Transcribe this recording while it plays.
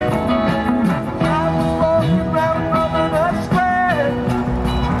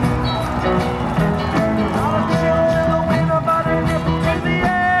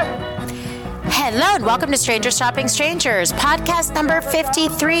to Stranger Stopping Strangers, podcast number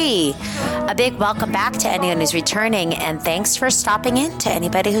 53. A big welcome back to anyone who's returning, and thanks for stopping in to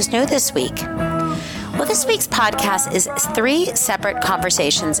anybody who's new this week. Well, this week's podcast is 3 separate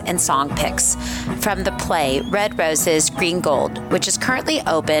conversations and song picks from the play Red Roses, Green Gold, which is currently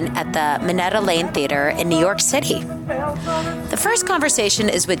open at the Minetta Lane Theater in New York City. The first conversation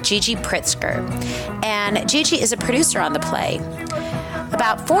is with Gigi Pritzker, and Gigi is a producer on the play.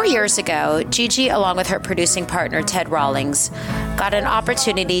 About 4 years ago, Gigi, along with her producing partner Ted Rawlings, got an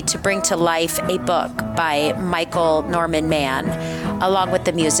opportunity to bring to life a book by Michael Norman Mann, along with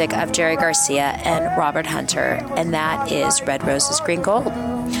the music of Jerry Garcia and Robert Hunter, and that is Red Roses, Green Gold.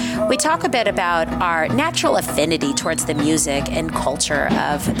 We talk a bit about our natural affinity towards the music and culture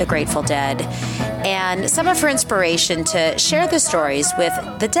of the Grateful Dead, and some of her inspiration to share the stories with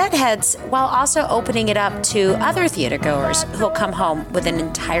the Deadheads while also opening it up to other theatergoers who'll come home with an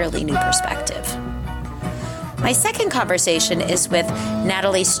entirely new perspective. My second conversation is with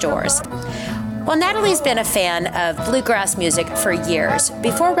Natalie Storrs. Well, Natalie's been a fan of bluegrass music for years.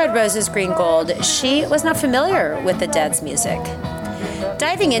 Before Red Roses, Green Gold, she was not familiar with the Dead's music.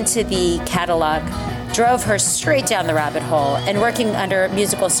 Diving into the catalog drove her straight down the rabbit hole, and working under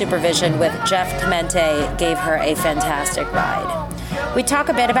musical supervision with Jeff Clemente gave her a fantastic ride. We talk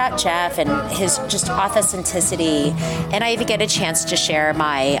a bit about Jeff and his just authenticity, and I even get a chance to share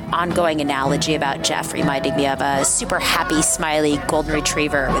my ongoing analogy about Jeff reminding me of a super happy, smiley golden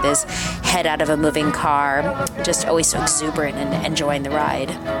retriever with his head out of a moving car, just always so exuberant and enjoying the ride.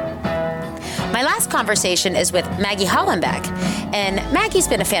 My last conversation is with Maggie Hollenbeck, and Maggie's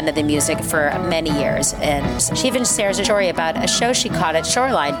been a fan of the music for many years, and she even shares a story about a show she caught at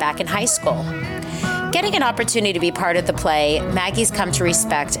Shoreline back in high school. Getting an opportunity to be part of the play, Maggie's come to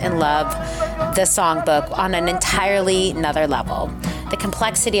respect and love the songbook on an entirely another level. The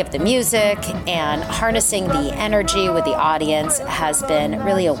complexity of the music and harnessing the energy with the audience has been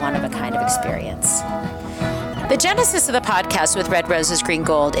really a one-of-a-kind of experience. The genesis of the podcast with Red Roses, Green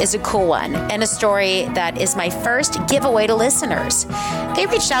Gold is a cool one, and a story that is my first giveaway to listeners. They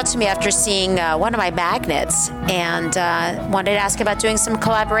reached out to me after seeing one of my magnets and wanted to ask about doing some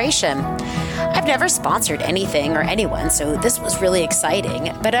collaboration. I've never sponsored anything or anyone, so this was really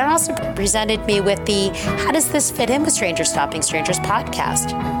exciting, but it also presented me with the how does this fit in with Stranger Stopping Strangers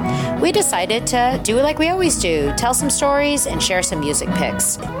podcast? We decided to do it like we always do, tell some stories and share some music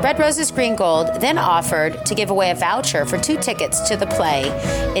picks. Red Roses, Green Gold then offered to give away a voucher for 2 tickets to the play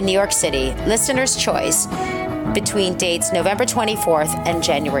in New York City, listener's choice, between dates November 24th and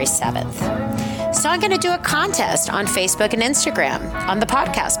January 7th. So I'm going to do a contest on Facebook and Instagram on the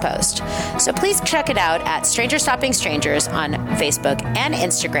podcast post. So please check it out at Stranger Stopping Strangers on Facebook and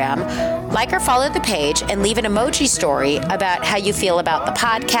Instagram. Like or follow the page and leave an emoji story about how you feel about the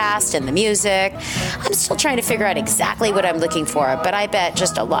podcast and the music. I'm still trying to figure out exactly what I'm looking for, but I bet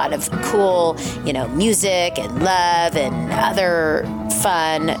just a lot of cool, music and love and other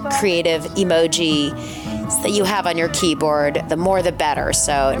fun, creative emoji that you have on your keyboard, the more the better.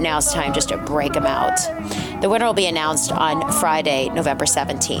 So now it's time just to break them out. The winner will be announced on Friday, November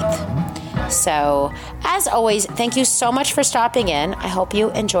 17th. So as always, thank you so much for stopping in. I hope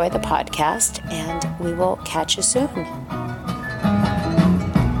you enjoy the podcast, and we will catch you soon.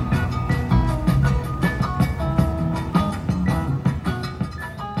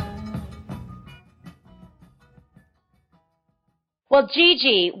 Well,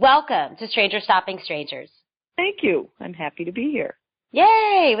 Gigi, welcome to Stranger Stopping Strangers. Thank you. I'm happy to be here.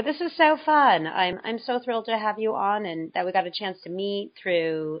 Yay! Well, this is so fun. I'm so thrilled to have you on, and that we got a chance to meet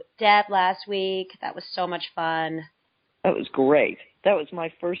through Deb last week. That was so much fun. That was great. That was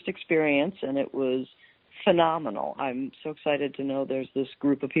my first experience, and it was phenomenal. I'm so excited to know there's this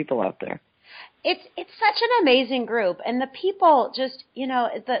group of people out there. It's such an amazing group, and the people just,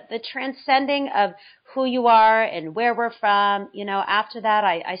 the transcending of who you are and where we're from. After that,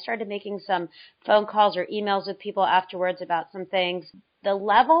 I started making some phone calls or emails with people afterwards about some things. The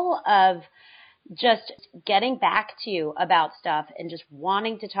level of just getting back to you about stuff and just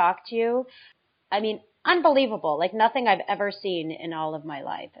wanting to talk to you, unbelievable, like nothing I've ever seen in all of my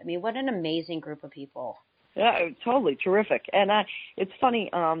life. What an amazing group of people. Yeah, totally terrific. And it's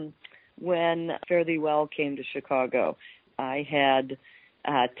funny, when Fare Thee Well came to Chicago, I had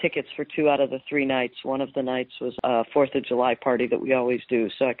tickets for 2 out of the 3 nights. One of the nights was a 4th of July party that we always do,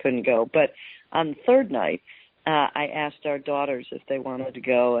 so I couldn't go. But on the 3rd night, I asked our daughters if they wanted to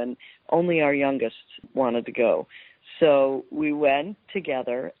go, and only our youngest wanted to go. So we went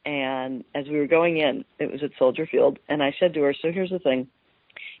together, and as we were going in, it was at Soldier Field, and I said to her, so here's the thing.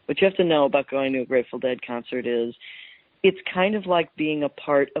 What you have to know about going to a Grateful Dead concert is it's kind of like being a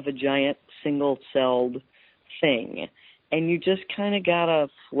part of a giant single-celled thing. And you just kind of got to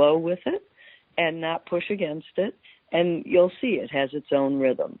flow with it and not push against it. And you'll see it has its own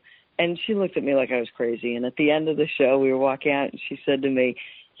rhythm. And she looked at me like I was crazy. And at the end of the show, we were walking out, and she said to me,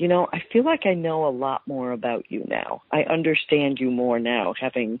 you know, I feel like I know a lot more about you now. I understand you more now,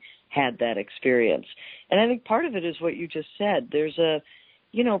 having had that experience. And I think part of it is what you just said. There's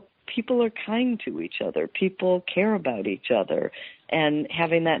people are kind to each other. People care about each other. And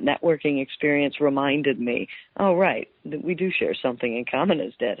having that networking experience reminded me, oh, right, that we do share something in common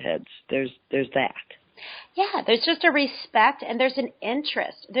as Deadheads. There's that. Yeah, there's just a respect and there's an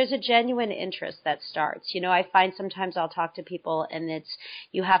interest. There's a genuine interest that starts. You know, I find sometimes I'll talk to people and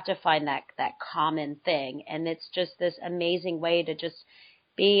you have to find that common thing. And it's just this amazing way to just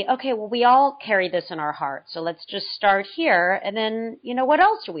be, okay, well, we all carry this in our hearts. So let's just start here. And then, you know, what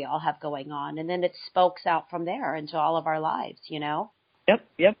else do we all have going on? And then it spokes out from there into all of our lives, you know?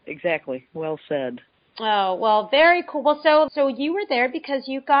 Yep, exactly. Well said. Oh, well, very cool. Well, so you were there because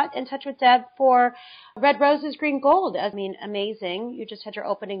you got in touch with Deb for Red Roses, Green Gold. I mean, amazing. You just had your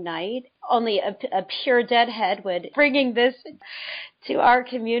opening night. Only a pure Deadhead would bringing this to our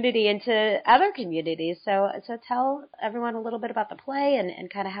community and to other communities. So tell everyone a little bit about the play and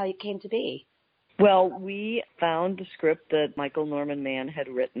kind of how you came to be. Well, we found the script that Michael Norman Mann had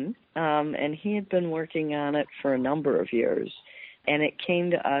written, and he had been working on it for a number of years. And it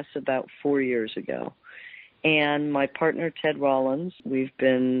came to us about 4 years ago. And my partner, Ted Rollins, we've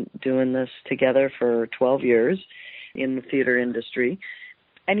been doing this together for 12 years in the theater industry.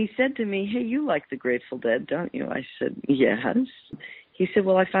 And he said to me, hey, you like the Grateful Dead, don't you? I said, yes. He said,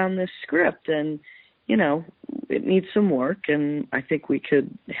 well, I found this script, and, you know, it needs some work, and I think we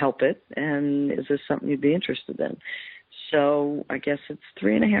could help it. And is this something you'd be interested in? So I guess it's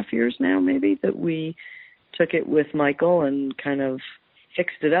 3.5 years now, maybe, that we took it with Michael and kind of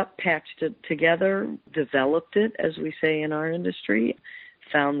fixed it up, patched it together, developed it, as we say in our industry,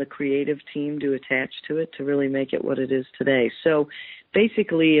 found the creative team to attach to it to really make it what it is today. So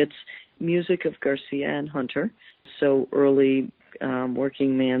basically it's music of Garcia and Hunter, so early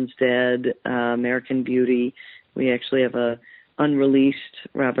Working Man's Dead, American Beauty. We actually have a unreleased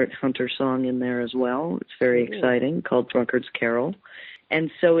Robert Hunter song in there as well. It's very exciting, called Drunkard's Carol. And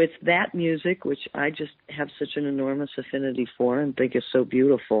so it's that music, which I just have such an enormous affinity for and think is so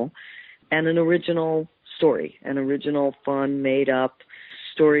beautiful, and an original story, an original, fun, made-up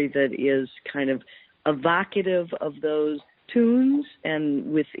story that is kind of evocative of those tunes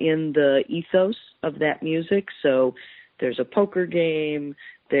and within the ethos of that music. So there's a poker game.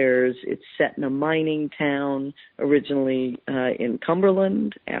 It's set in a mining town, originally in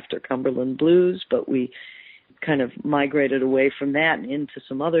Cumberland, after Cumberland Blues, but we kind of migrated away from that and into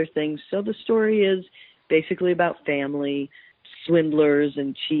some other things. So the story is basically about family, swindlers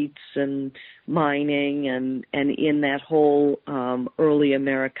and cheats and mining and in that whole early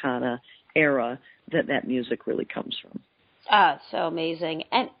Americana era that music really comes from. Ah, so amazing.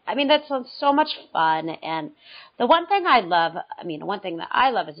 And I mean, that sounds so much fun. And the one thing that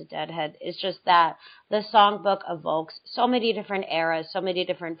I love as a Deadhead is just that the songbook evokes so many different eras, so many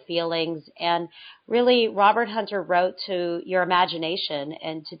different feelings. And really, Robert Hunter wrote to your imagination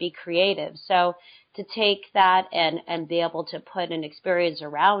and to be creative. So to take that and be able to put an experience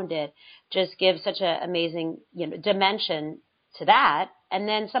around it just gives such an amazing, dimension to that. And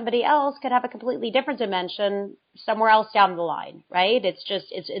then somebody else could have a completely different dimension somewhere else down the line, right?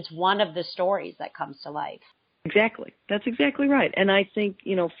 It's one of the stories that comes to life. Exactly. That's exactly right. And I think,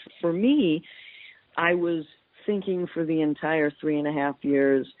 for me, I was thinking for the entire 3.5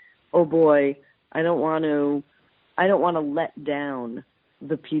 years, oh boy, I don't want to let down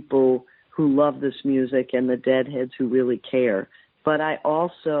the people who love this music and the Deadheads who really care. But I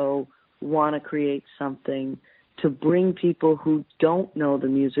also want to create something to bring people who don't know the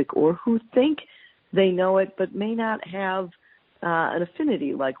music or who think they know it but may not have an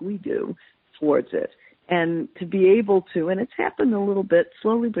affinity like we do towards it. And to be able to, and it's happened a little bit,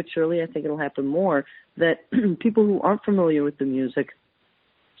 slowly but surely, I think it'll happen more, that people who aren't familiar with the music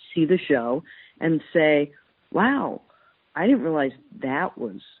see the show and say, wow, I didn't realize that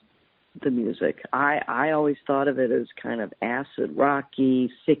was the music. I always thought of it as kind of acid,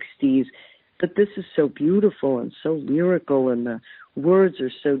 rocky, 60s, but this is so beautiful and so lyrical, and the words are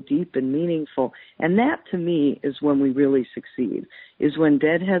so deep and meaningful. And that, to me, is when we really succeed, is when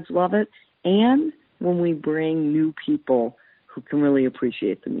Deadheads love it and when we bring new people who can really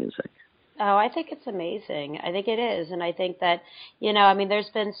appreciate the music. Oh, I think it's amazing. I think it is. And I think that,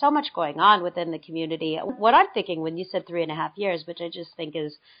 there's been so much going on within the community. What I'm thinking when you said 3.5 years, which I just think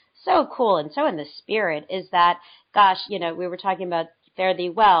is so cool and so in the spirit, is that, gosh, we were talking about Fare Thee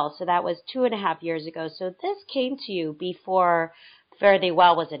Well. So that was 2.5 years ago. So this came to you before Fare Thee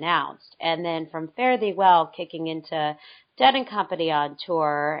Well was announced. And then from Fare Thee Well kicking into Dead and Company on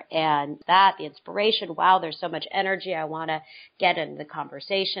tour, and that, the inspiration, wow, there's so much energy. I want to get into the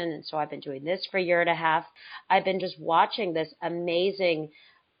conversation. And so I've been doing this for a year and a half. I've been just watching this amazing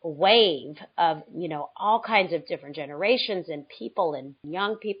wave of, all kinds of different generations and people and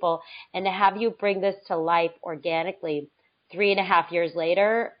young people. And to have you bring this to life organically 3.5 years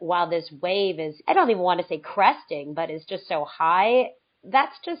later, while this wave is, I don't even want to say cresting, but it's just so high,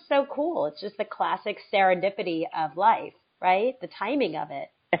 that's just so cool. It's just the classic serendipity of life, right? The timing of it.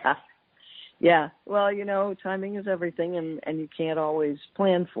 Yeah. Well, timing is everything, and you can't always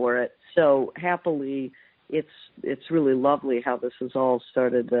plan for it. So happily, it's really lovely how this has all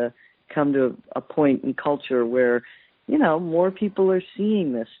started to come to a point in culture where, more people are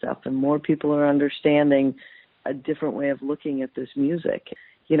seeing this stuff and more people are understanding a different way of looking at this music.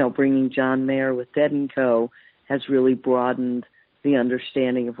 Bringing John Mayer with Dead & Co. has really broadened the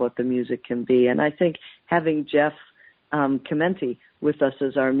understanding of what the music can be. And I think having Jeff Chimenti with us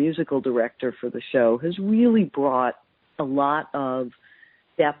as our musical director for the show has really brought a lot of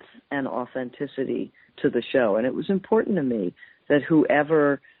depth and authenticity to the show. And it was important to me that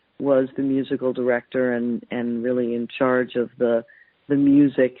whoever was the musical director and really in charge of the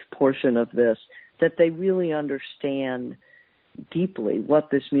music portion of this, that they really understand deeply what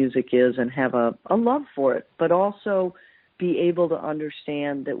this music is and have a love for it, but also be able to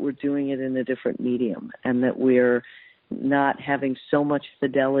understand that we're doing it in a different medium and that we're not having so much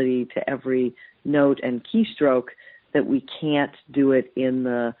fidelity to every note and keystroke that we can't do it in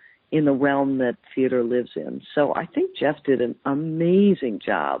the realm that theater lives in. So I think Jeff did an amazing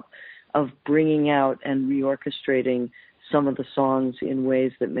job of bringing out and reorchestrating some of the songs in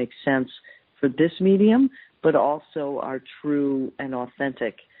ways that make sense for this medium, but also are true and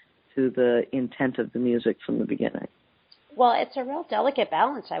authentic to the intent of the music from the beginning. Well, it's a real delicate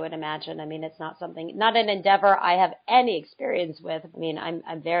balance, I would imagine. I mean, it's not an endeavor I have any experience with. I mean,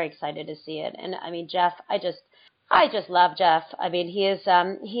 I'm very excited to see it. And I mean, Jeff, I just love Jeff. I mean, he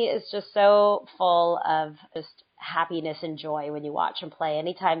is just so full of just happiness and joy when you watch him play.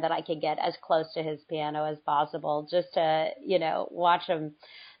 Anytime that I can get as close to his piano as possible, just to, watch him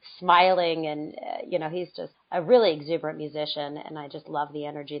smiling, and he's just a really exuberant musician, and I just love the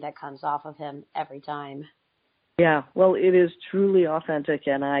energy that comes off of him every time. Yeah, well, it is truly authentic,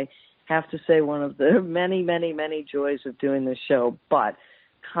 and I have to say one of the many, many, many joys of doing this show, but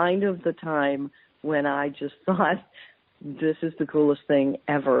kind of the time when I just thought this is the coolest thing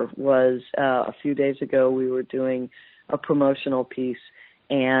ever was a few days ago. We were doing a promotional piece,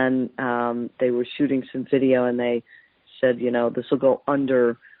 and they were shooting some video, and they said, this will go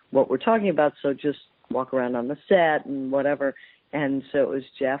under what we're talking about, so just walk around on the set and whatever. And so it was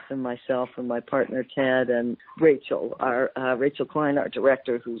Jeff and myself and my partner Ted and Rachel, Rachel Klein, our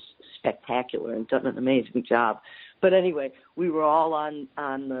director, who's spectacular and done an amazing job. But anyway, we were all on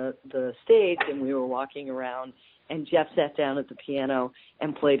the stage, and we were walking around, and Jeff sat down at the piano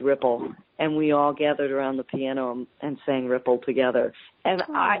and played Ripple, and we all gathered around the piano and sang Ripple together. And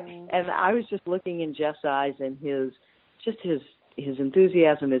I was just looking in Jeff's eyes and his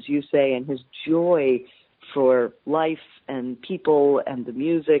enthusiasm, as you say, and his joy for life and people and the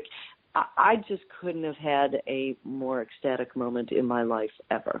music. I just couldn't have had a more ecstatic moment in my life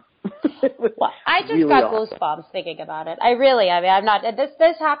ever. Well, I just really got goosebumps thinking about it. I'm not,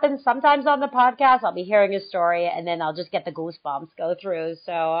 this happens sometimes on the podcast. I'll be hearing a story and then I'll just get the goosebumps go through.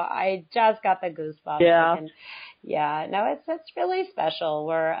 So I just got the goosebumps. Yeah. No, it's really special.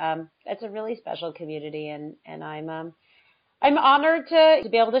 It's a really special community, and I'm honored to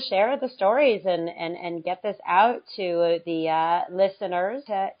be able to share the stories and get this out to the listeners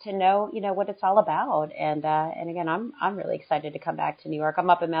to know, what it's all about. And again, I'm really excited to come back to New York.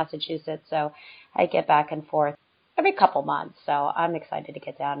 I'm up in Massachusetts, so I get back and forth every couple months. So I'm excited to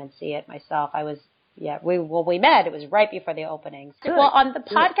get down and see it myself. We met. It was right before the openings. Good. Well, on the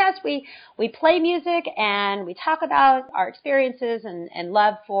podcast, we play music and we talk about our experiences and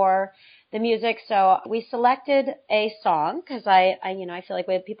love for the music. So we selected a song because I feel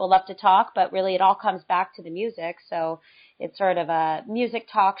like people love to talk, but really it all comes back to the music. So it's sort of a music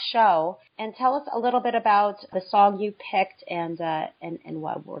talk show. And tell us a little bit about the song you picked and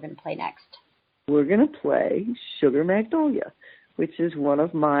what we're going to play next. We're going to play Sugar Magnolia, which is one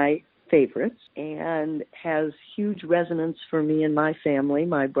of my favorites and has huge resonance for me and my family.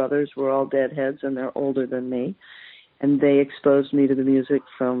 My brothers were all Deadheads, and they're older than me, and they exposed me to the music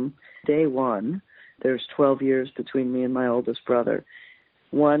from day one. There's 12 years between me and my oldest brother.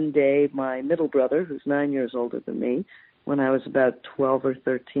 One day, my middle brother, who's 9 years older than me, when I was about 12 or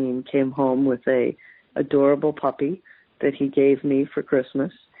 13, came home with a adorable puppy that he gave me for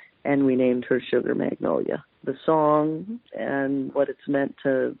Christmas, and we named her Sugar Magnolia. The song and what it's meant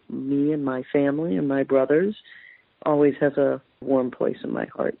to me and my family and my brothers always has a warm place in my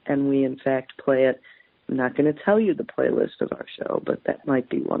heart, and we, in fact, play it. I'm not going to tell you the playlist of our show, but that might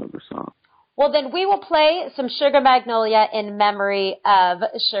be one of the songs. Well, then we will play some Sugar Magnolia in memory of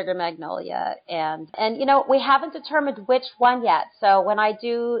Sugar Magnolia. And you know, we haven't determined which one yet. So when I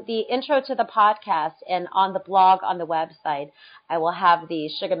do the intro to the podcast and on the blog on the website, I will have the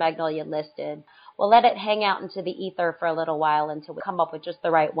Sugar Magnolia listed. We'll let it hang out into the ether for a little while until we come up with just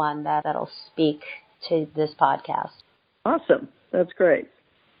the right one that'll speak to this podcast. Awesome. That's great.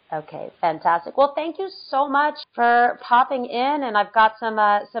 Okay, fantastic. Well, thank you so much for popping in, and I've got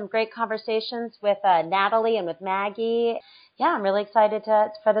some great conversations with Natalie and with Maggie. Yeah, I'm really excited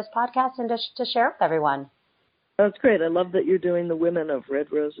for this podcast and to share with everyone. That's great. I love that you're doing the women of Red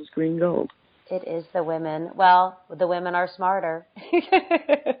Roses, Green Gold. It is the women. Well, the women are smarter.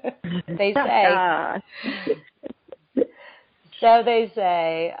 They say. So they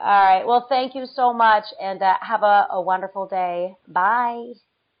say. All right. Well, thank you so much, and have a wonderful day. Bye.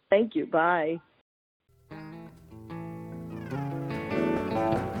 Thank you. Bye.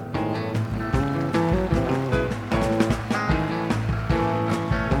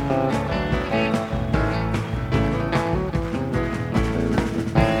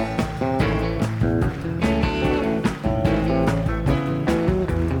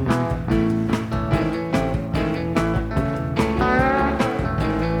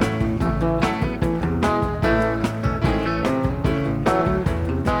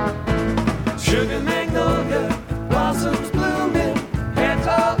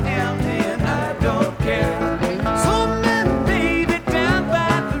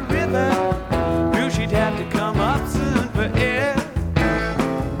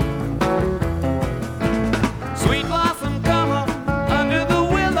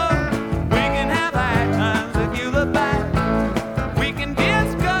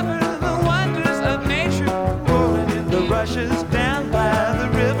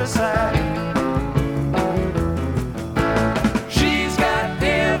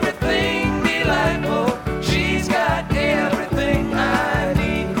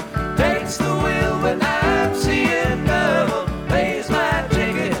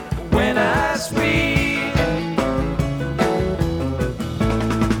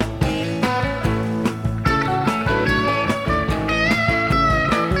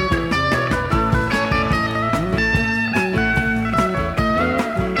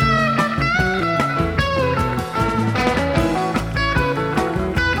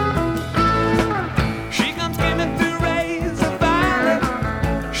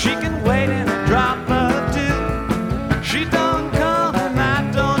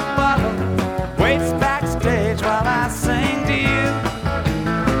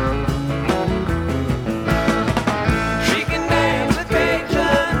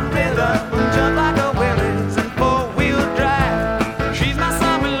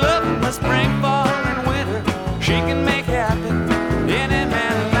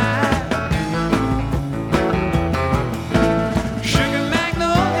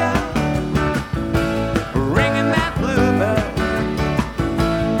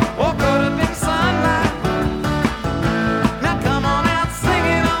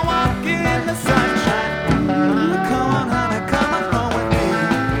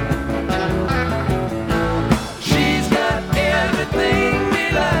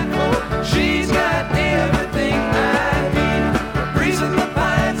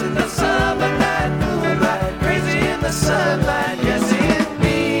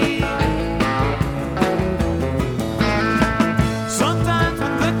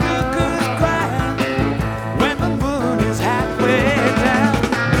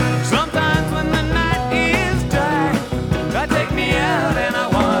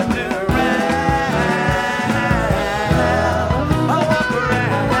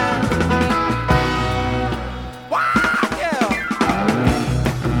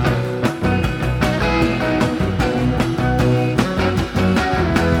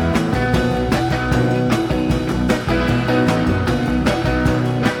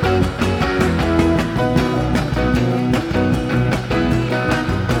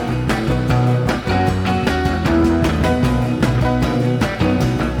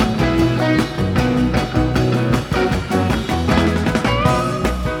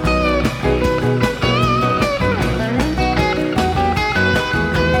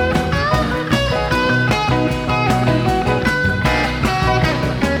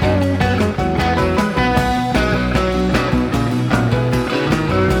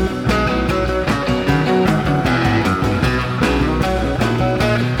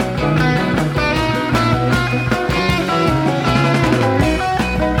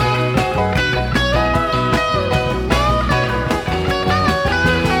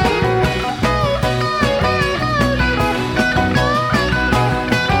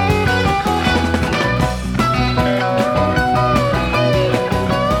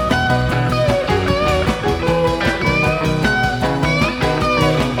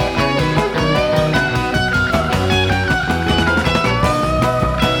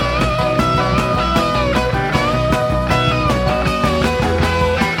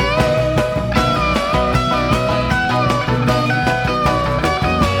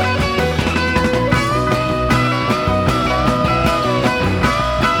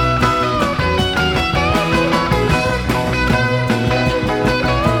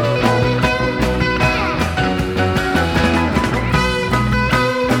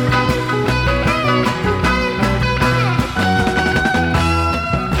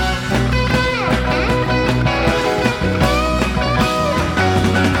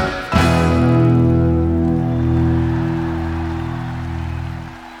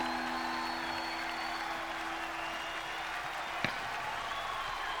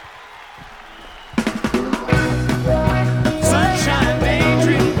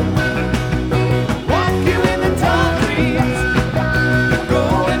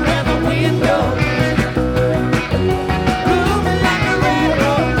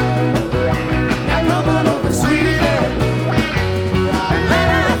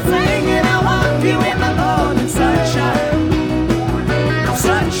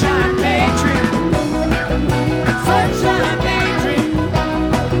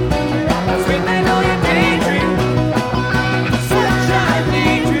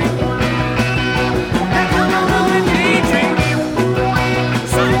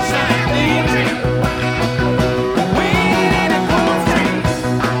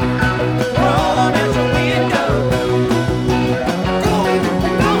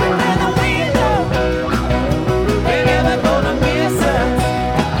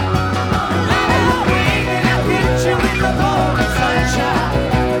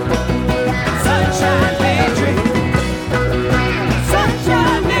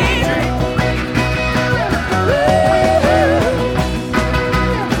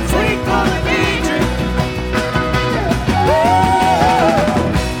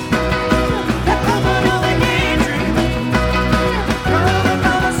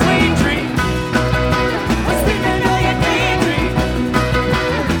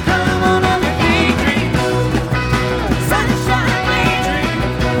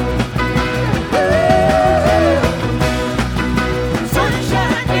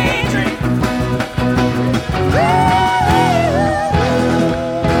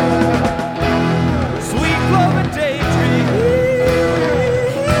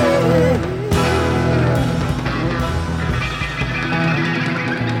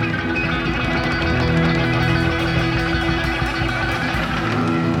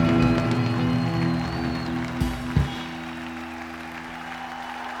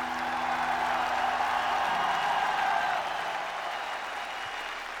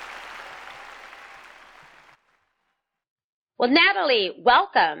 Well, Natalie,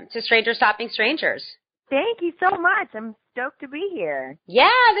 welcome to Stranger Stopping Strangers. Thank you so much. I'm stoked to be here. Yeah,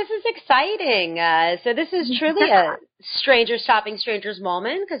 this is exciting. So this is truly a Stranger Stopping Strangers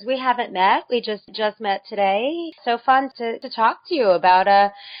moment because we haven't met. We just met today. So fun to talk to you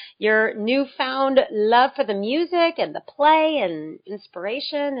about your newfound love for the music and the play and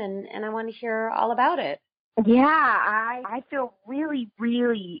inspiration, and I want to hear all about it. Yeah, I feel really,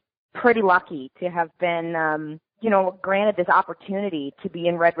 really pretty lucky to have been granted this opportunity to be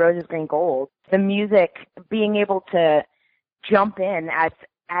in Red Roses, Green Gold. The music, being able to jump in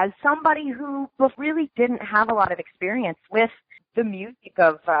as somebody who really didn't have a lot of experience with the music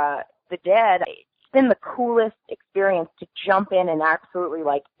of the Dead. It's been the coolest experience to jump in and absolutely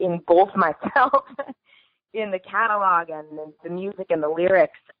engulf myself in the catalog and the music and the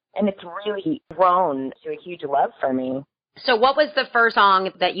lyrics. And it's really grown to a huge love for me. So what was the first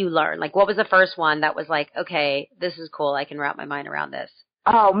song that you learned? What was the first one that was okay, this is cool, I can wrap my mind around this?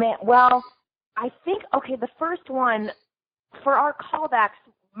 Oh, man. Well, I think, the first one, for our callbacks,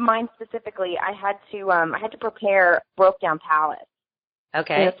 mine specifically, I had to prepare Broke Down Palace.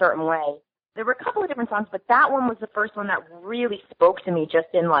 Okay. In a certain way. There were a couple of different songs, but that one was the first one that really spoke to me just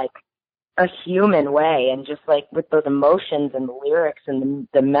in, a human way, and just, with those emotions and the lyrics and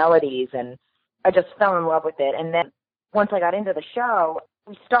the melodies, and I just fell in love with it. And then once I got into the show,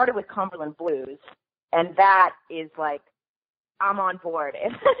 we started with Cumberland Blues, and that is I'm on board.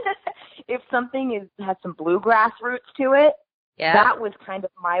 If something has some bluegrass roots to it, that was kind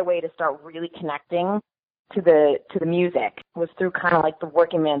of my way to start really connecting to the music, was through kind of the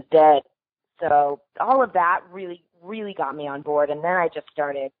Working Man's Dead. So all of that really, really got me on board, and then I just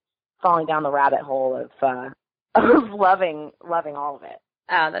started falling down the rabbit hole of loving all of it.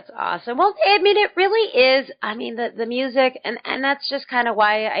 Oh, that's awesome. Well, it really is. The music, and that's just kind of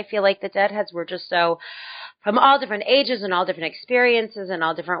why I feel like the Deadheads were just so, from all different ages and all different experiences and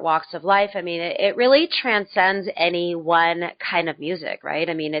all different walks of life. It really transcends any one kind of music, right?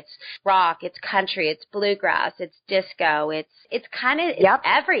 It's rock, it's country, it's bluegrass, it's disco, it's kind of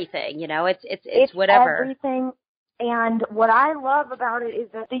everything, it's whatever. Everything. And what I love about it is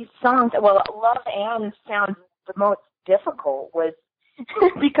that these songs, Love and sounds the most difficult was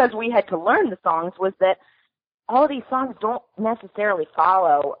because we had to learn the songs, was that all these songs don't necessarily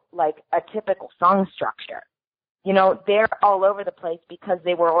follow a typical song structure. They're all over the place because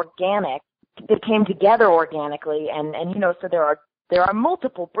they were organic. They came together organically, and so there are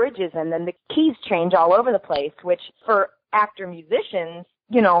multiple bridges, and then the keys change all over the place, which for actor musicians,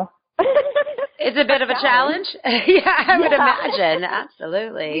 it's a bit of a challenge. Yeah, I would imagine.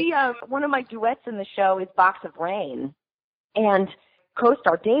 Absolutely. One of my duets in the show is Box of Rain, and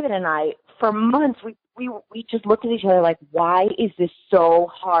co-star David and I, for months, we just looked at each other why is this so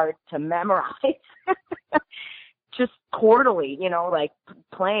hard to memorize? Just chordally,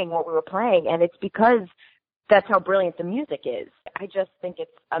 playing what we were playing. And it's because that's how brilliant the music is. I just think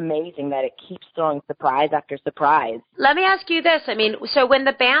it's amazing that it keeps throwing surprise after surprise. Let me ask you this. So when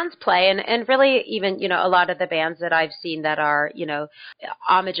the bands play, and really even, a lot of the bands that I've seen that are,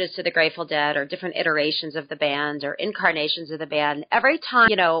 homages to the Grateful Dead or different iterations of the band or incarnations of the band, every time,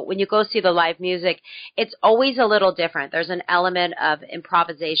 when you go see the live music, it's always a little different. There's an element of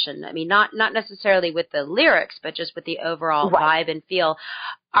improvisation. Not necessarily with the lyrics, but just with the overall vibe and feel.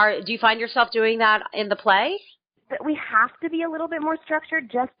 Do you find yourself doing that in the play? We have to be a little bit more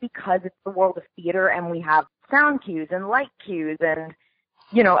structured just because it's the world of theater, and we have sound cues and light cues and,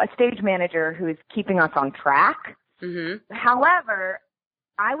 a stage manager who is keeping us on track. Mm-hmm. However,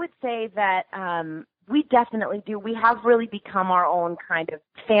 I would say that we definitely do. We have really become our own kind of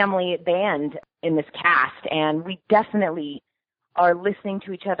family band in this cast, and we definitely are listening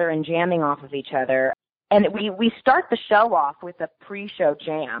to each other and jamming off of each other. And we start the show off with a pre-show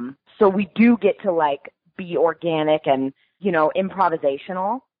jam, so we do get to be organic and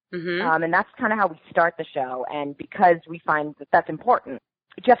improvisational, and that's kind of how we start the show. And because we find that that's important,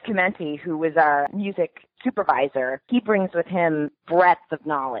 Jeff Chimenti, who is our music supervisor, he brings with him breadth of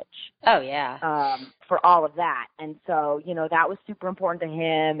knowledge. Oh yeah, for all of that, and so that was super important to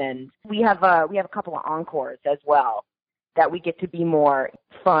him. And we have a couple of encores as well that we get to be more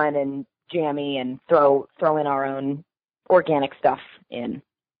fun and jammy and throw in our own organic stuff in.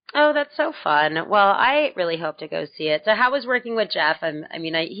 Oh, that's so fun. Well, I really hope to go see it. So how was working with Jeff?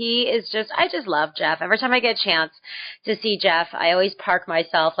 He is I just love Jeff. Every time I get a chance to see Jeff, I always park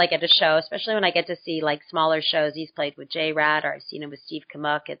myself at a show, especially when I get to see smaller shows. He's played with J-Rad, or I've seen him with Steve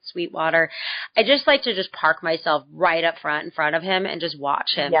Kamuk at Sweetwater. I just like to just park myself right up front in front of him and just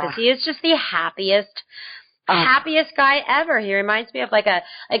watch him because he is just the happiest happiest guy ever. He reminds me of like a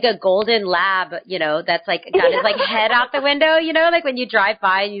golden lab, you know, that's like got his like head out the window, you know, like when you drive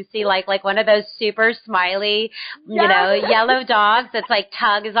by and you see like one of those super smiley, you know, yellow dogs that's like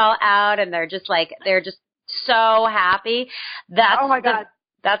tongue is all out and they're just so happy. That's oh my God.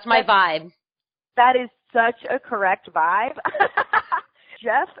 That's my vibe. That is such a correct vibe.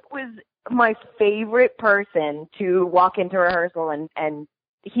 Jeff was my favorite person to walk into rehearsal, and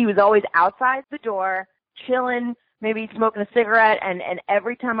he was always outside the door, chilling, maybe smoking a cigarette, and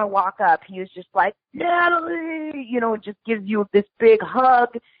every time I walk up, he was just like, Natalie, you know, just gives you this big hug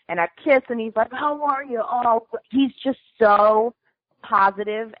and a kiss, and he's like, how are you? Oh, he's just so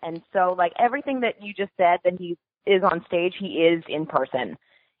positive, and so, like, everything that you just said that he is on stage, he is in person.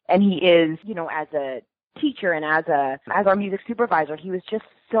 And he is, you know, as a teacher and as our music supervisor, he was just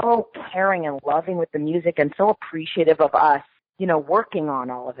so caring and loving with the music and so appreciative of us, you know, working on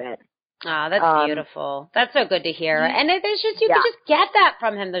all of it. Oh, that's beautiful. That's so good to hear. And there's just, you can just get that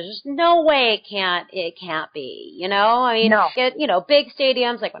from him. There's just no way it can't be, you know? I mean, no. You know, big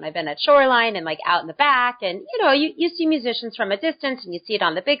stadiums, like when I've been at Shoreline and like out in the back and, you know, you see musicians from a distance and you see it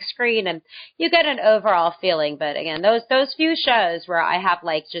on the big screen and you get an overall feeling. But again, those few shows where I have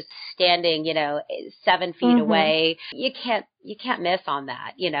like just standing, you know, 7 feet away, you can't miss on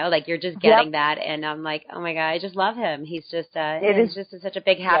that, you know, like you're just getting that. And I'm like, oh my God, I just love him. He's just, he's just such a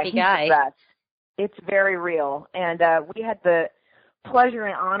big, happy guy. It's very real. And we had the pleasure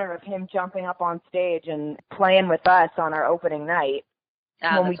and honor of him jumping up on stage and playing with us on our opening night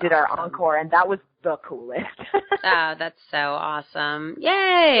when we did our encore. And that was the coolest. Oh, that's so awesome.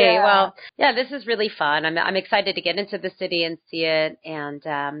 Yay. Yeah. Well, yeah, this is really fun. I'm excited to get into the city and see it, and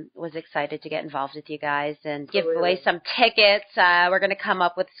was excited to get involved with you guys and give away some tickets. We're going to come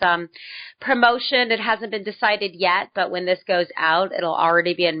up with some promotion. It hasn't been decided yet, but when this goes out, it'll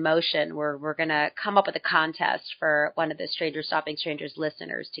already be in motion. We're going to come up with a contest for one of the Stranger Stopping Strangers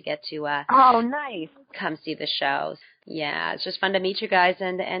listeners to get to oh, nice. Come see the show. Yeah, it's just fun to meet you guys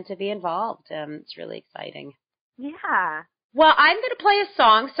and to be involved. It's really exciting. Yeah. Well, I'm going to play a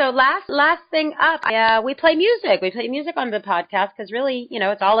song. So last thing up, we play music. We play music on the podcast because really, you know,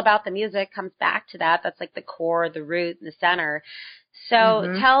 it's all about the music. Comes back to that. That's like the core, the root, and the center.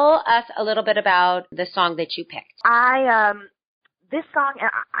 So tell us a little bit about the song that you picked. This song,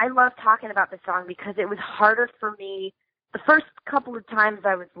 I love talking about this song because it was harder for me. The first couple of times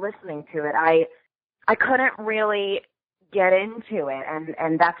I was listening to it, I couldn't really get into it,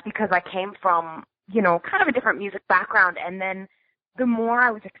 and that's because I came from, you know, kind of a different music background, and then the more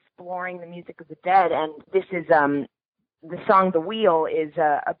I was exploring the music of the Dead, and this is the song "The Wheel" is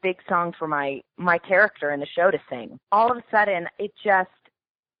a big song for my character in the show to sing. All of a sudden, it just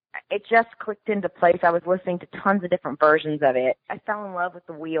clicked into place. I was listening to tons of different versions of it. I fell in love with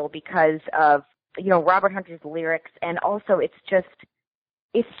 "The Wheel" because of, you know, Robert Hunter's lyrics, and also it's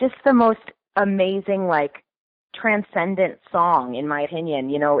just the most amazing, like, transcendent song, in my opinion.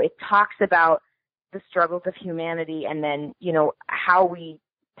 You know, it talks about the struggles of humanity and then, you know, how we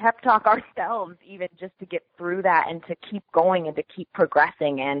pep talk ourselves even just to get through that and to keep going and to keep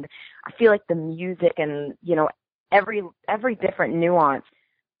progressing. And I feel like the music and, you know, every different nuance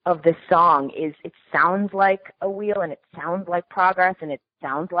of this song it sounds like a wheel, and it sounds like progress, and it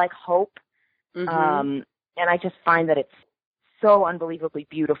sounds like hope. And I just find that it's so unbelievably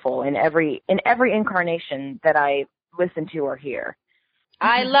beautiful in every incarnation that I listen to or hear.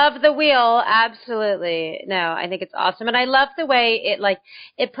 I love The Wheel, absolutely. No, I think it's awesome. And I love the way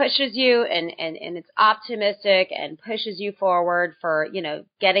it pushes you and it's optimistic and pushes you forward for, you know,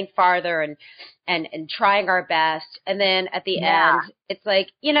 getting farther and trying our best. And then at the end, it's like,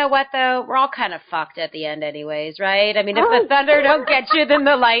 you know what, though? We're all kind of fucked at the end anyways, right? I mean, if the thunder don't get you, then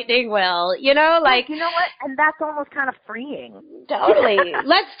the lightning will, you know? Like, you know what? And that's almost kind of freeing. Totally.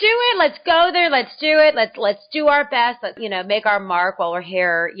 Let's do it. Let's go there. Let's do it. Let's do our best. Let's, you know, make our mark while we're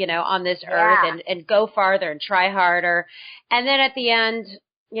here, you know, on this earth and go farther and try harder. And then at the end,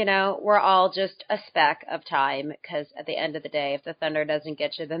 you know, we're all just a speck of time, because at the end of the day, if the thunder doesn't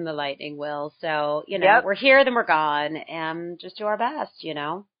get you, then the lightning will. So, you know, we're here, then we're gone, and just do our best, you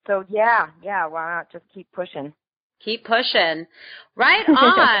know? So, yeah, why not just keep pushing? Keep pushing. Right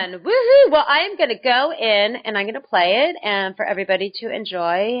on. Woohoo. Well, I am going to go in and I'm going to play it and for everybody to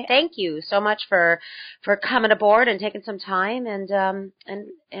enjoy. Thank you so much for coming aboard and taking some time, and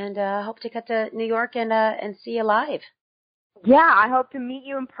hope to get to New York and see you live. Yeah, I hope to meet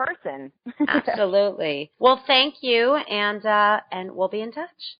you in person. Absolutely. Well, thank you, and we'll be in touch.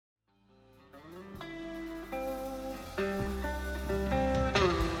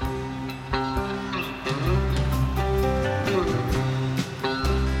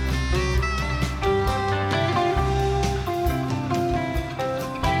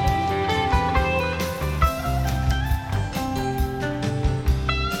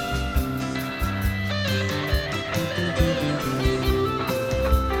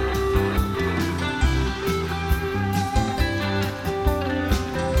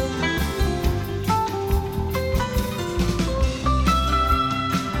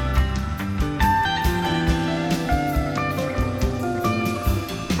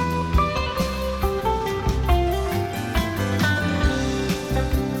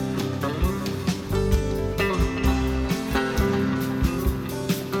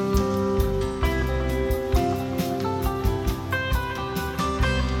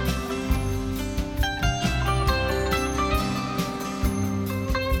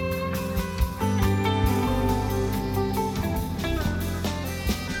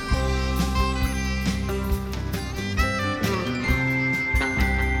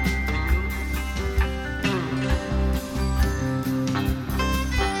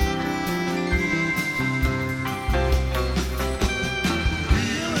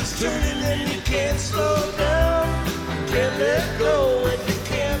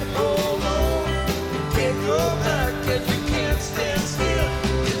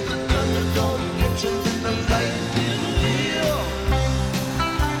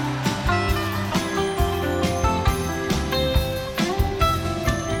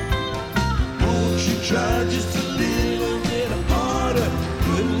 try just a little bit harder?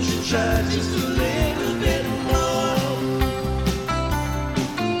 Couldn't you try just a little bit more?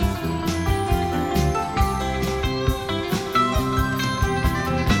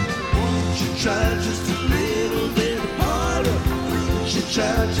 Won't you try just a little bit harder? Couldn't you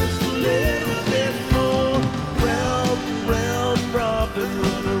try just a little bit more? Round, round, robin,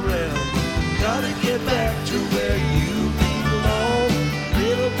 run around. Gotta get back to where you belong.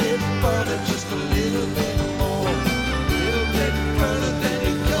 Little bit further, just a little bit more. Little bit further than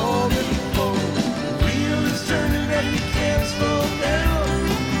you go before. The wheel is turning and you can't slow down.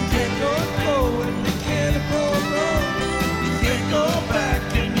 You can't go slow and you can't go wrong. You can't go back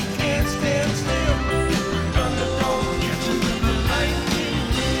and you can't stand still. Thunder don't get you in the lightning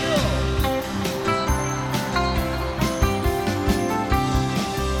wheel.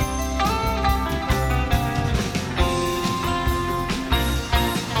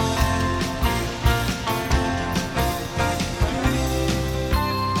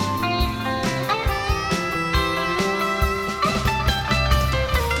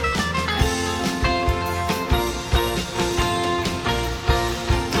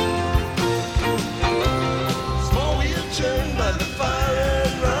 Small wheel turned by the fire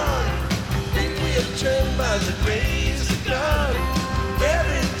and run. Big wheel turned by the grace of God.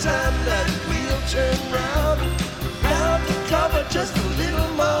 Every time that wheel turned round, bound to cover just a little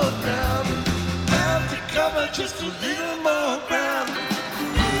more ground. Bound to cover just a little more ground.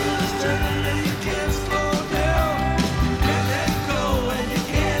 Wheel is turning and you can't slow down. You can't let go and you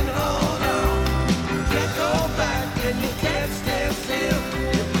can't hold on. You can't go back and you can't stand still.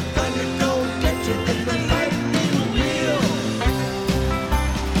 If the thunder don't get you in the lightning wheel.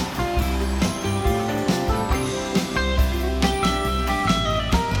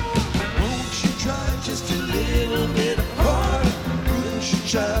 Won't you try just a little bit harder? Won't you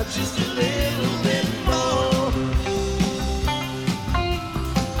try just a little bit more?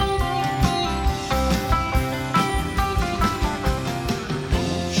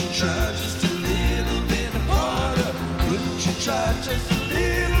 Won't you try just a little bit harder? Wouldn't you try just a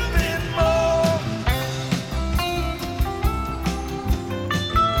little bit more?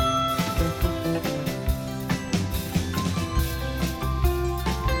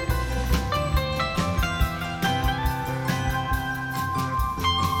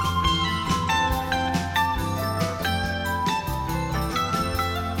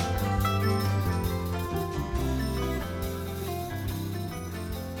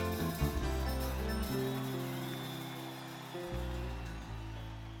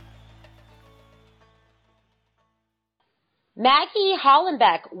 Maggie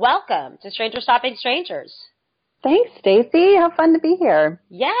Hollenbeck, welcome to Stranger Stopping Strangers. Thanks, Stacy. How fun to be here.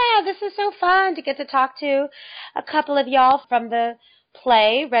 Yeah, this is so fun to get to talk to a couple of y'all from the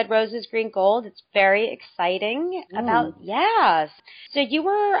play Red Roses, Green Gold. It's very exciting about, yes. So you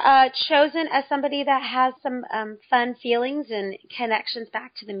were chosen as somebody that has some fun feelings and connections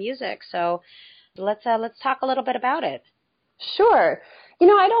back to the music. So let's talk a little bit about it. Sure. You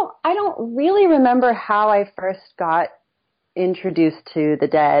know, I don't really remember how I first got introduced to the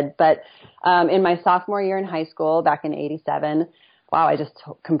Dead, but in my sophomore year in high school back in '87, wow, I just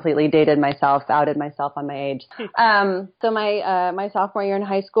completely dated myself, outed myself on my age. So my sophomore year in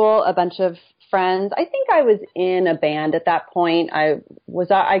high school, a bunch of friends, I think I was in a band at that point. I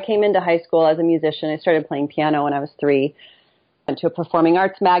came into high school as a musician. I started playing piano when I was 3. Went to a performing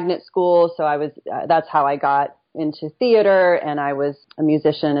arts magnet school, so I was that's how I got into theater, and I was a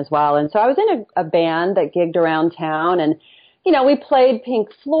musician as well. And so I was in a band that gigged around town, and you know, we played Pink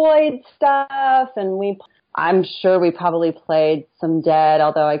Floyd stuff, and I'm sure we probably played some Dead,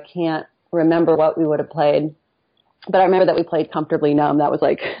 although I can't remember what we would have played. But I remember that we played Comfortably Numb. That was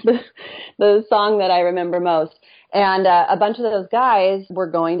like the song that I remember most. And a bunch of those guys were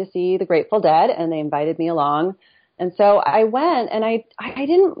going to see the Grateful Dead, and they invited me along. And so I went, and I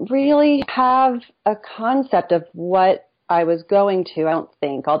didn't really have a concept of what I was going to, I don't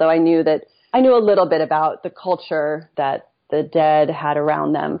think, although I knew a little bit about the culture that the Dead had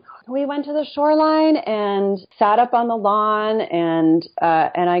around them. We went to the Shoreline and sat up on the lawn, and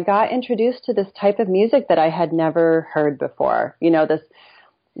I got introduced to this type of music that I had never heard before. You know, this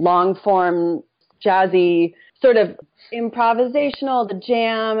long form, jazzy, sort of improvisational, the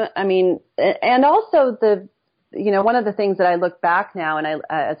jam. I mean, and also one of the things that I look back now, and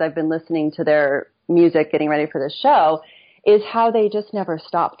as I've been listening to their music, getting ready for this show, is how they just never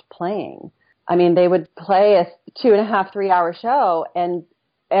stopped playing. I mean, they would play a 2.5, 3 hour show, and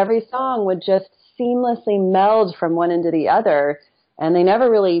every song would just seamlessly meld from one into the other, and they never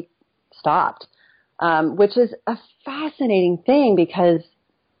really stopped, which is a fascinating thing because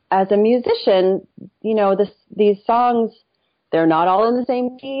as a musician, these songs, they're not all in the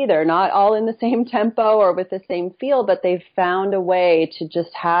same key, they're not all in the same tempo or with the same feel, but they've found a way to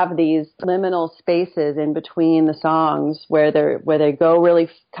just have these liminal spaces in between the songs where they go really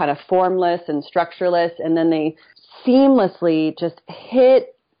kind of formless and structureless, and then they seamlessly just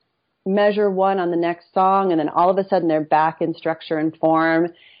hit measure one on the next song, and then all of a sudden they're back in structure and form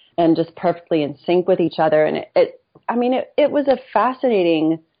and just perfectly in sync with each other. And it was a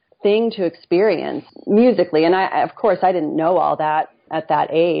fascinating thing to experience musically. And of course, I didn't know all that at that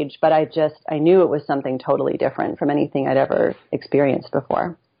age, but I knew it was something totally different from anything I'd ever experienced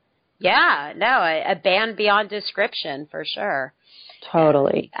before. Yeah, no, a band beyond description for sure.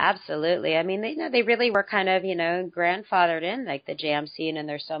 Totally. Absolutely. I mean, they really were kind of, grandfathered in like the jam scene, and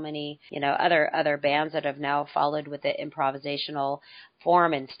there's so many, other bands that have now followed with the improvisational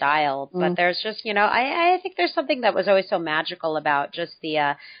form and style. But there's just, I think there's something that was always so magical about just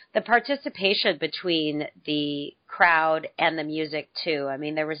the participation between the crowd and the music too. I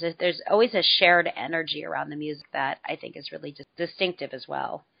mean, there's always a shared energy around the music that I think is really just distinctive as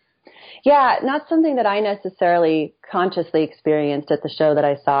well. Yeah, not something that I necessarily consciously experienced at the show that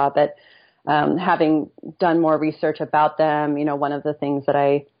I saw, but having done more research about them, one of the things that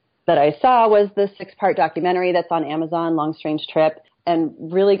I saw was the 6-part documentary that's on Amazon, Long Strange Trip, and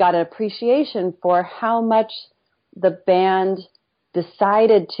really got an appreciation for how much the band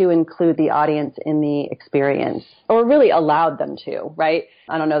decided to include the audience in the experience, or really allowed them to, right?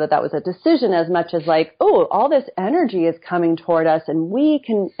 I don't know that was a decision as much as like, oh, all this energy is coming toward us, and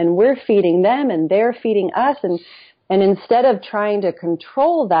we're feeding them and they're feeding us. And instead of trying to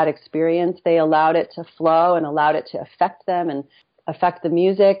control that experience, they allowed it to flow and allowed it to affect them and affect the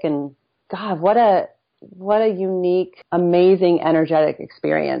music. And God, what a unique, amazing, energetic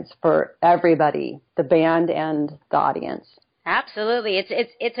experience for everybody, the band and the audience. Absolutely.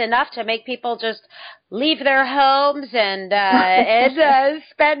 It's enough to make people just leave their homes and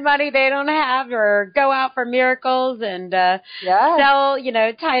spend money they don't have, or go out for miracles and sell,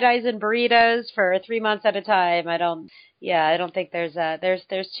 tie-dyes and burritos for 3 months at a time. I don't think there's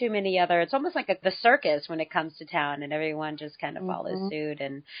too many other. It's almost like the circus when it comes to town, and everyone just kind of follows suit.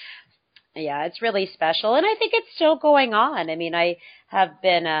 And yeah, it's really special. And I think it's still going on. I mean, I have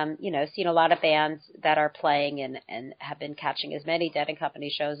been, seen a lot of bands that are playing and have been catching as many Dead & Company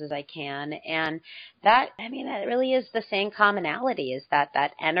shows as I can. And that really is the same commonality, is that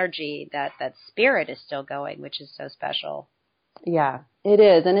energy, that spirit is still going, which is so special. Yeah, it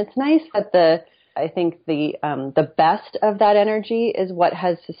is. And it's nice that I think the best of that energy is what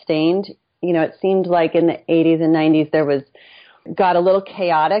has sustained. It seemed like in the 80s and 90s got a little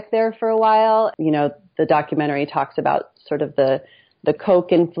chaotic there for a while. The documentary talks about sort of the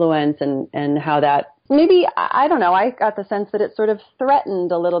Coke influence and how that maybe, I don't know, I got the sense that it sort of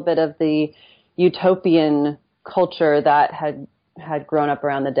threatened a little bit of the utopian culture that had grown up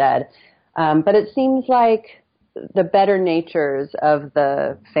around the Dead. But it seems like the better natures of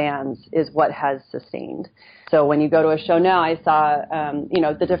the fans is what has sustained. So when you go to a show now, I saw,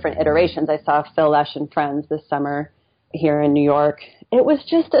 the different iterations. I saw Phil Lesh and Friends this summer here in New York. It was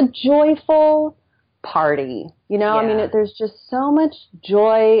just a joyful party, Yeah. I mean, there's just so much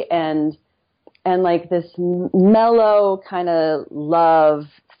joy and like this mellow kind of love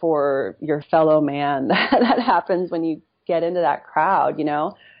for your fellow man that happens when you get into that crowd.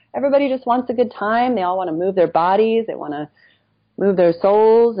 Everybody just wants a good time. They all want to move their bodies. They want to move their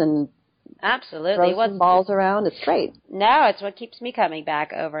souls and absolutely throw some balls around. It's great. No, it's what keeps me coming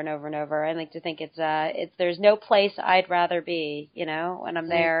back over and over and over. I like to think it's there's no place I'd rather be, when I'm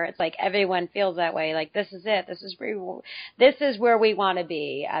there. It's like everyone feels that way. Like, this is it. This is where we want to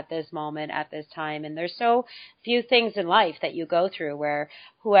be at this moment, at this time. And there's so few things in life that you go through where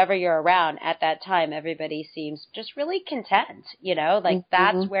whoever you're around at that time, everybody seems just really content,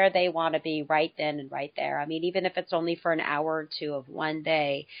 that's where they want to be right then and right there. I mean, even if it's only for an hour or two of one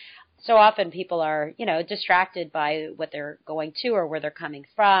day. So often people are, distracted by what they're going to or where they're coming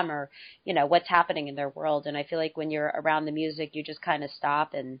from or, what's happening in their world. And I feel like when you're around the music, you just kind of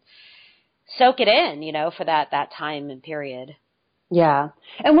stop and soak it in, for that time and period. Yeah.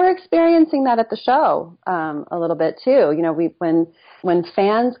 And we're experiencing that at the show a little bit too. When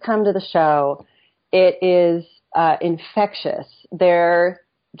fans come to the show, it is infectious, their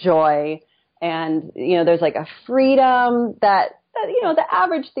joy. And, there's like a freedom that the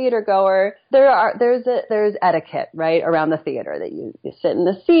average theater goer, there's etiquette, right, around the theater, that you sit in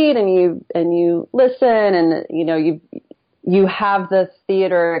the seat and you listen and, you have the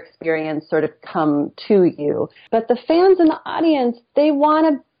theater experience sort of come to you. But the fans in the audience, they want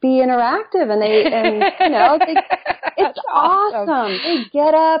to be interactive, and it's awesome. They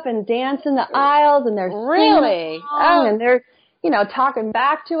get up and dance in the aisles, and they're really, and they're talking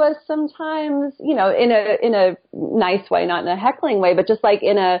back to us sometimes, in a nice way, not in a heckling way, but just like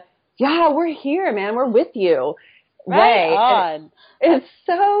in a, yeah, we're here, man, we're with you way. On. It's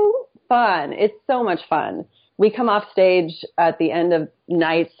so fun. It's so much fun. We come off stage at the end of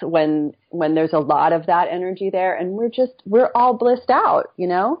nights when there's a lot of that energy there, and we're all blissed out,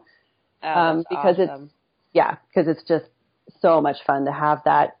 Because awesome. Because it's just so much fun to have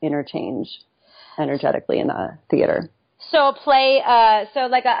that interchange energetically in the theater. So a play, so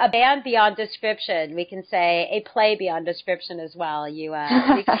like a band beyond description, we can say a play beyond description as well. You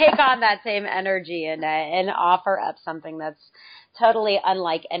take on that same energy and offer up something that's totally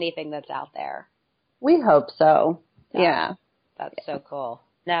unlike anything that's out there. We hope so. Yeah. That's so cool.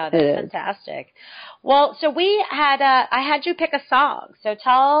 No, that's fantastic. Well, so I had you pick a song. So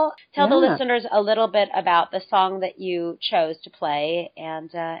tell the listeners a little bit about the song that you chose to play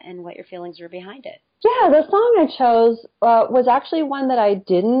and what your feelings were behind it. Yeah, the song I chose was actually one that I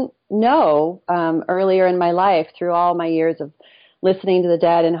didn't know earlier in my life. Through all my years of listening to the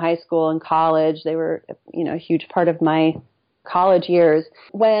Dead in high school and college, they were, a huge part of my college years.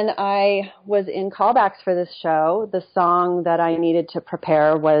 When I was in callbacks for this show, the song that I needed to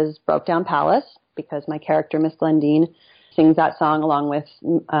prepare was Broke Down Palace, because my character, Miss Glendine, sings that song along with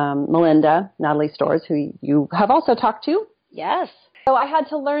Melinda, Natalie Storrs, who you have also talked to. Yes. So I had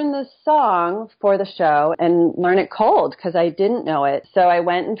to learn the song for the show and learn it cold because I didn't know it. So I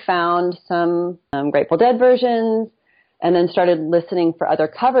went and found some Grateful Dead versions and then started listening for other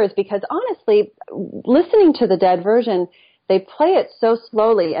covers, because honestly, listening to the Dead version, they play it so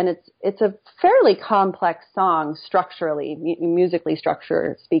slowly, and it's a fairly complex song structurally, musically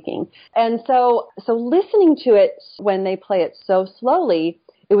structure speaking. And so listening to it when they play it so slowly,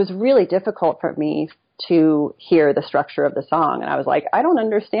 it was really difficult for me to hear the structure of the song. And I was like, I don't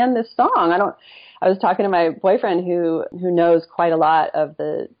understand this song. I was talking to my boyfriend who knows quite a lot of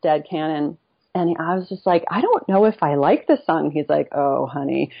the Dead canon, and I was just like, I don't know if I like this song. He's like, oh,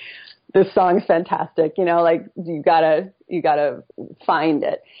 honey, this song's fantastic. You gotta find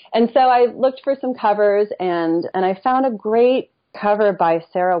it. And so I looked for some covers, and I found a great cover by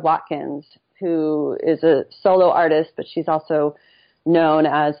Sarah Watkins, who is a solo artist, but she's also known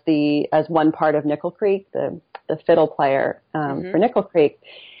as one part of Nickel Creek, the fiddle player for Nickel Creek.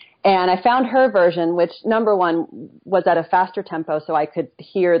 And I found her version, which number one was at a faster tempo, so I could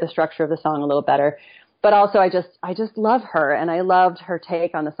hear the structure of the song a little better. But also I just love her, and I loved her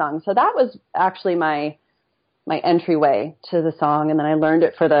take on the song. So that was actually my entryway to the song, and then I learned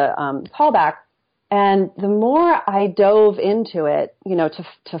it for the callback. And the more I dove into it,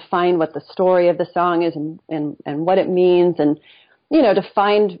 to find what the story of the song is and what it means, and to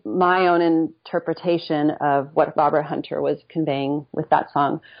find my own interpretation of what Robert Hunter was conveying with that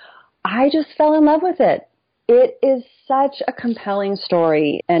song, I just fell in love with it. It is such a compelling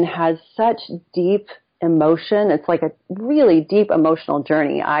story and has such deep emotion. It's like a really deep emotional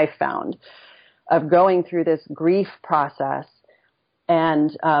journey I found of going through this grief process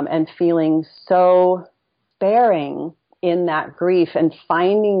and feeling so sparing in that grief and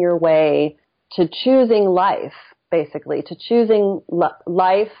finding your way to choosing life, basically, to choosing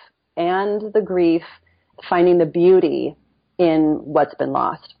life and the grief, finding the beauty in what's been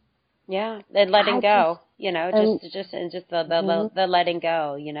lost. Yeah, and letting go, just the letting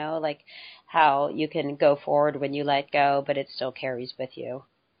go, like how you can go forward when you let go, but it still carries with you.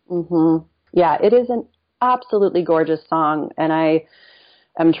 Mm-hmm. Yeah, it is an absolutely gorgeous song, and I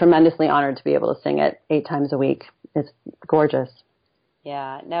am tremendously honored to be able to sing it 8 times a week. It's gorgeous.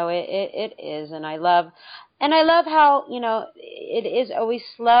 Yeah, no, it is, and I love how, it is always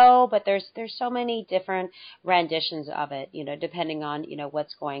slow, but there's so many different renditions of it, depending on,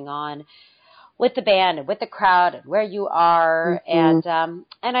 what's going on with the band and with the crowd and where you are. Mm-hmm.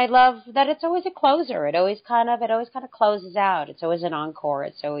 And I love that it's always a closer. It always kind of closes out. It's always an encore.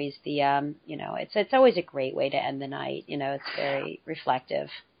 It's always the, it's always a great way to end the night. It's very reflective.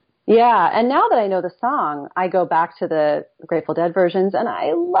 Yeah, and now that I know the song, I go back to the Grateful Dead versions, and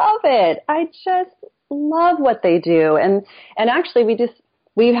I love it. I just love what they do. And actually,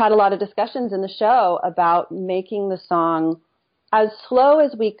 we've had a lot of discussions in the show about making the song as slow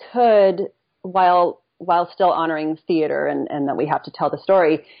as we could while still honoring theater and that we have to tell the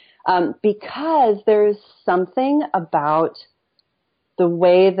story, because there's something about the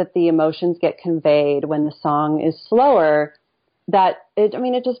way that the emotions get conveyed when the song is slower that it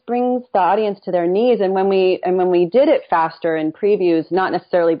just brings the audience to their knees. And when we did it faster in previews, not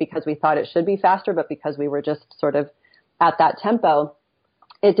necessarily because we thought it should be faster, but because we were just sort of at that tempo,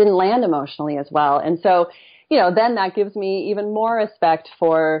 it didn't land emotionally as well. And so, you know, then that gives me even more respect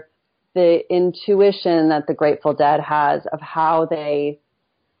for the intuition that the Grateful Dead has of how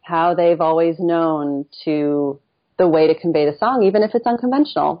they've always known to the way to convey the song, even if it's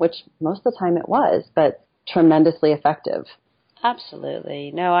unconventional, which most of the time it was, but tremendously effective.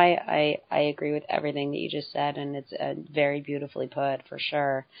 Absolutely. No, I agree with everything that you just said, and it's very beautifully put, for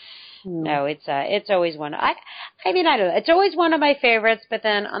sure. No, it's always one. I mean, I don't know. It's always one of my favorites, but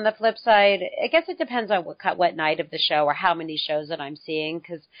then on the flip side, I guess it depends on what night of the show or how many shows that I'm seeing,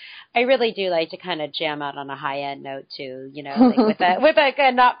 because I really do like to kind of jam out on a high end note too, you know, like with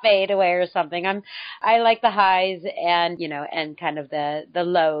a not fade away or something. I like the highs and, you know, and kind of the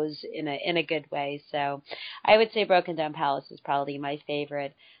lows in a good way. So I would say Broken Down Palace is probably my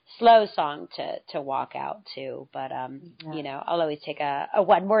favorite slow song to walk out to, but you know, I'll always take a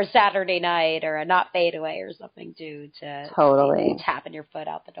One More Saturday Night or a Not Fade Away or something too to totally tapping your foot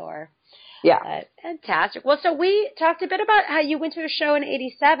out the door. Yeah. Fantastic. Well, so we talked a bit about how you went to a show in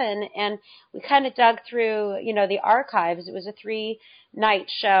 '87, and we kind of dug through, you know, the archives. It was a 3-night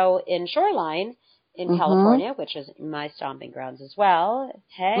show in Shoreline in California, which is my stomping grounds as well.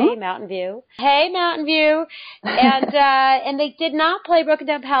 Hey, Mountain View. Hey, Mountain View. And and they did not play Broken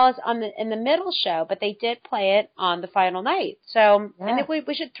Down Palace in the middle show, but they did play it on the final night. So I think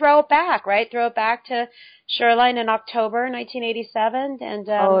we should throw it back, right? Throw it back to Shoreline in October 1987 and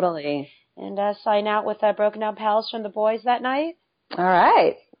totally. And sign out with Broken Down Palace from the boys that night. All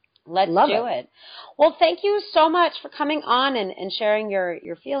right. Let's do it. Well, thank you so much for coming on and sharing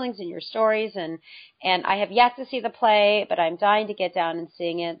your feelings and your stories. And I have yet to see the play, but I'm dying to get down and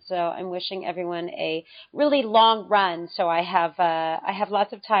seeing it. So I'm wishing everyone a really long run. So I have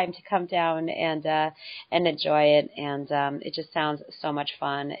lots of time to come down and enjoy it. And it just sounds so much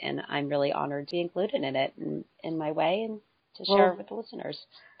fun. And I'm really honored to be included in it in my way and to share it with the listeners.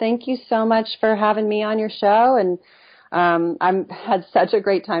 Thank you so much for having me on your show. And I've had such a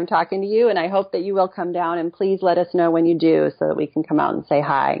great time talking to you, and I hope that you will come down, and please let us know when you do so that we can come out and say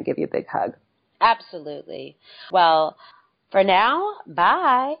hi and give you a big hug. Absolutely. Well, for now,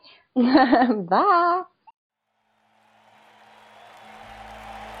 bye. Bye.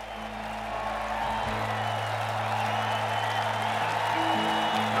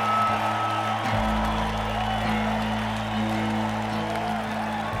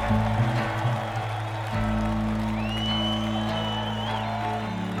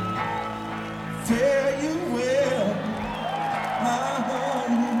 Fare you well, my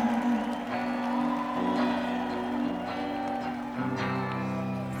honey.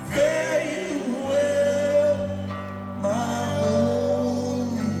 Fare you well, my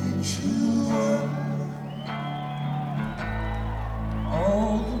only true one.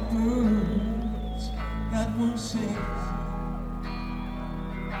 All the birds that were singing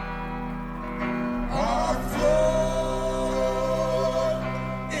are flown,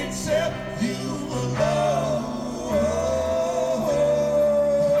 except you alone.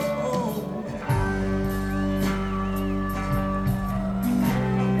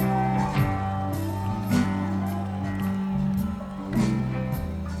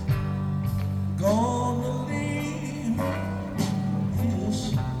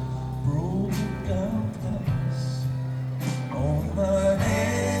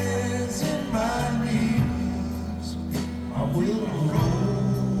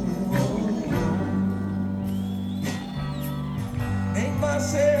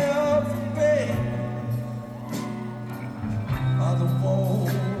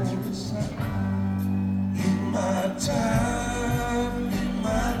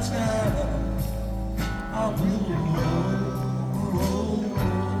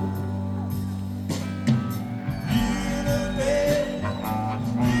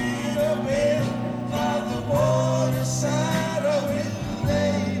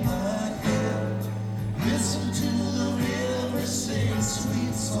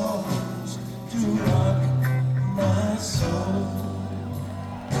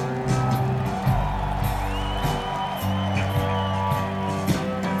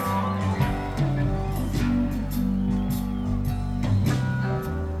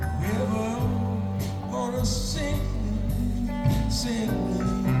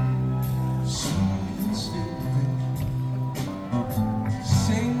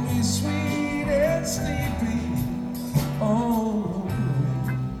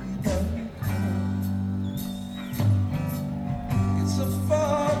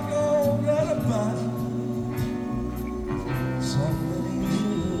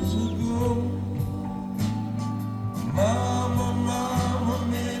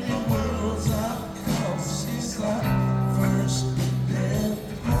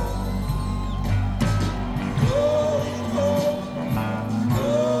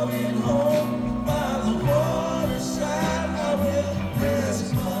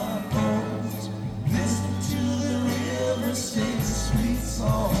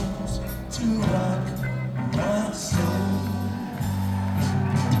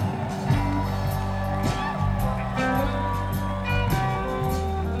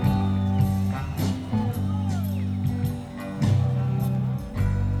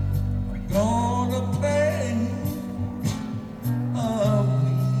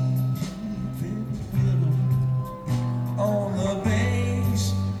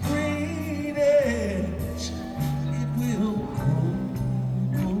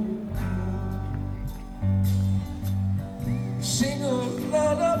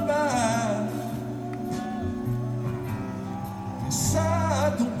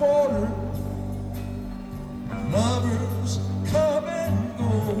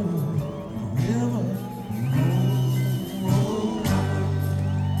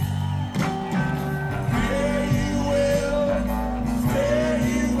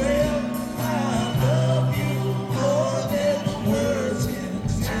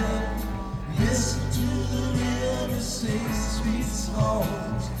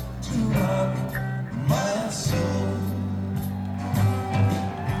 songs to rock my soul.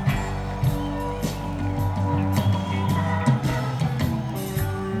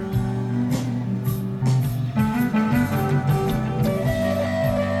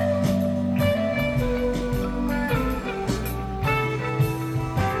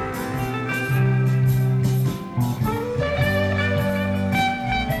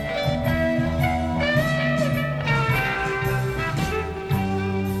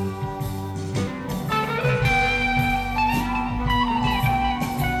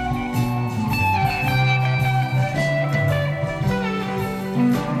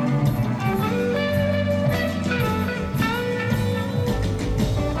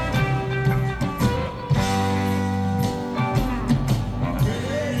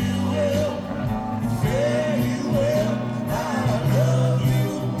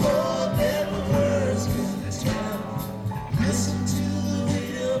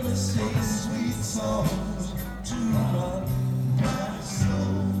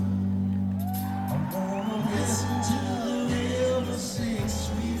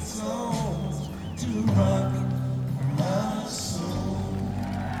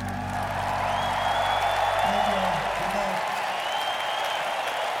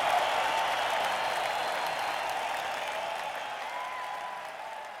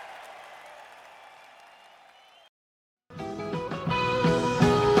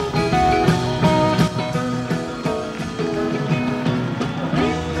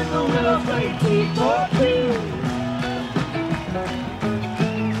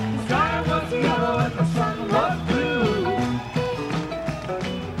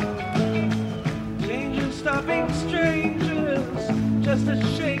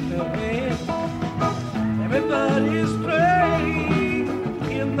 Everybody's praying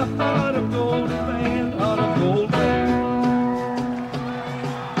in the heart of Golden Man, heart of Gold Man.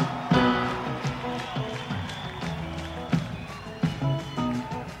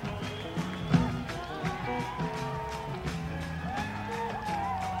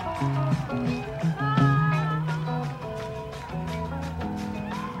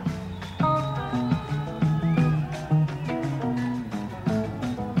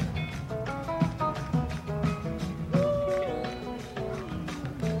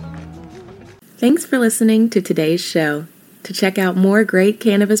 Thanks for listening to today's show. To check out more great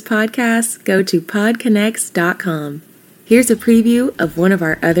cannabis podcasts, go to podconnects.com. Here's a preview of one of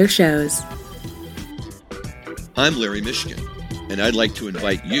our other shows. I'm Larry Mishkin, and I'd like to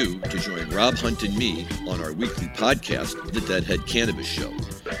invite you to join Rob Hunt and me on our weekly podcast, The Deadhead Cannabis Show.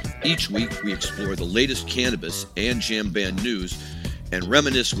 Each week, we explore the latest cannabis and jam band news and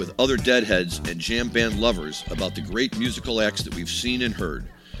reminisce with other Deadheads and jam band lovers about the great musical acts that we've seen and heard.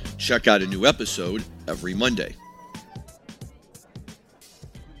 Check out a new episode every Monday.